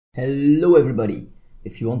Hello everybody!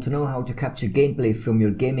 If you want to know how to capture gameplay from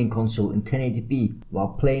your gaming console in 1080p while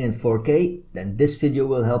playing in 4K, then this video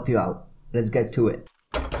will help you out. Let's get to it.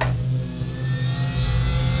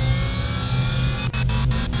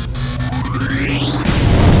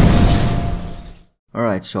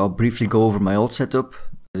 Alright, so I'll briefly go over my old setup.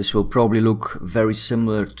 This will probably look very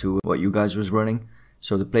similar to what you guys was running.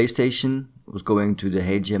 So the PlayStation was going to the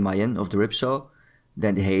HDMI in of the ripsaw,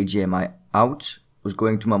 then the HDMI out was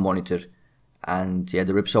going to my monitor, and yeah,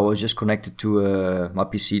 the ripsaw was just connected to my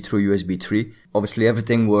PC through USB 3. Obviously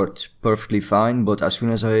everything worked perfectly fine, but as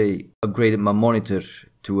soon as I upgraded my monitor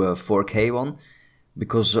to a 4K one,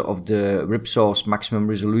 because of the ripsaw's maximum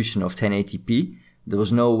resolution of 1080p, there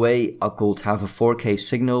was no way I could have a 4K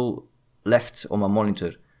signal left on my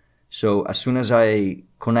monitor. So as soon as I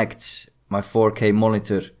connect my 4K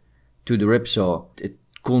monitor to the ripsaw, it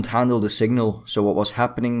couldn't handle the signal. So what was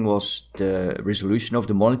happening was the resolution of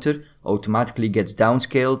the monitor automatically gets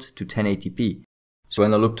downscaled to 1080p. So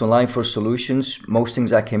when I looked online for solutions, most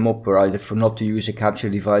things that came up were either for not to use a capture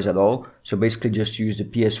device at all, so basically just use the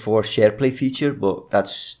ps4 shareplay feature, but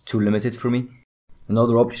that's too limited for me.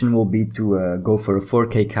 Another option will be to go for a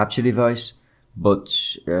 4K capture device, but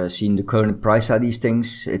seeing the current price of these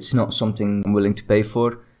things, it's not something I'm willing to pay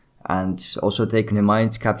for. And also taking in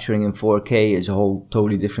mind, capturing in 4K is a whole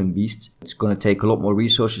totally different beast. It's going to take a lot more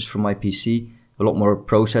resources from my PC, a lot more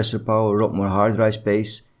processor power, a lot more hard drive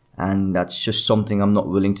space, and that's just something I'm not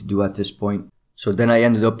willing to do at this point. So then I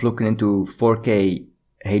ended up looking into 4K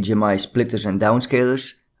HDMI splitters and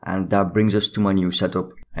downscalers, and that brings us to my new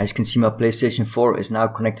setup. As you can see, my PlayStation 4 is now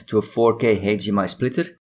connected to a 4K HDMI splitter.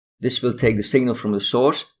 This will take the signal from the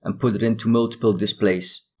source and put it into multiple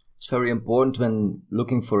displays. It's very important when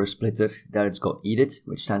looking for a splitter that it's got EDID,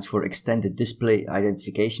 which stands for Extended Display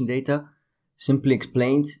Identification Data. Simply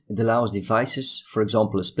explained, it allows devices, for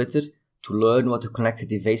example a splitter, to learn what the connected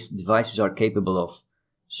devices are capable of.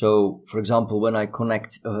 So, for example, when I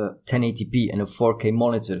connect a 1080p and a 4K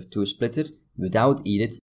monitor to a splitter without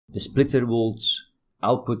EDID, the splitter will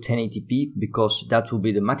output 1080p because that will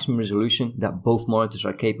be the maximum resolution that both monitors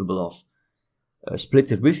are capable of. A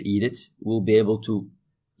splitter with EDID will be able to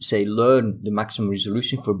learn the maximum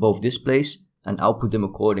resolution for both displays and output them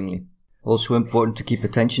accordingly. Also important to keep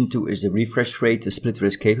attention to is the refresh rate the splitter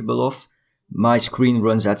is capable of. My screen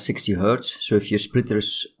runs at 60 Hz, so if your splitter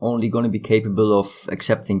is only going to be capable of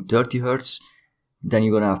accepting 30 Hz, then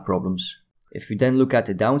you're going to have problems. If we then look at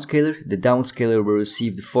the downscaler will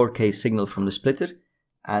receive the 4K signal from the splitter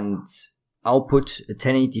and output a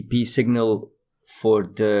 1080p signal for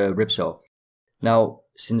the ripsaw. Now,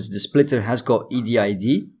 since the splitter has got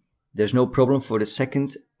EDID, there's no problem for the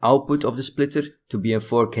second output of the splitter to be in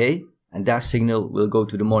 4K, and that signal will go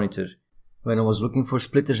to the monitor. When I was looking for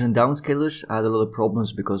splitters and downscalers, I had a lot of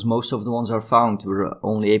problems because most of the ones I found were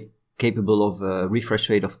only capable of a refresh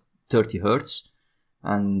rate of 30 Hz,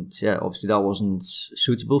 and yeah, obviously that wasn't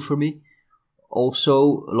suitable for me.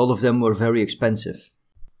 Also, a lot of them were very expensive.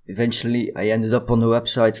 Eventually, I ended up on the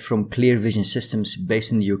website from Clear Vision Systems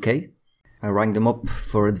based in the UK. I rang them up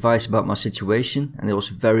for advice about my situation, and it was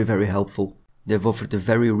very helpful. They've offered a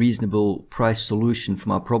very reasonable price solution for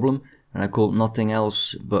my problem, and I could nothing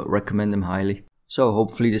else but recommend them highly. So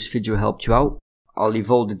hopefully this video helped you out. I'll leave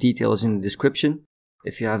all the details in the description.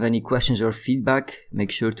 If you have any questions or feedback, make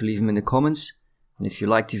sure to leave them in the comments. And if you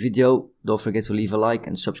liked the video, don't forget to leave a like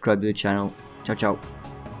and subscribe to the channel. Ciao ciao.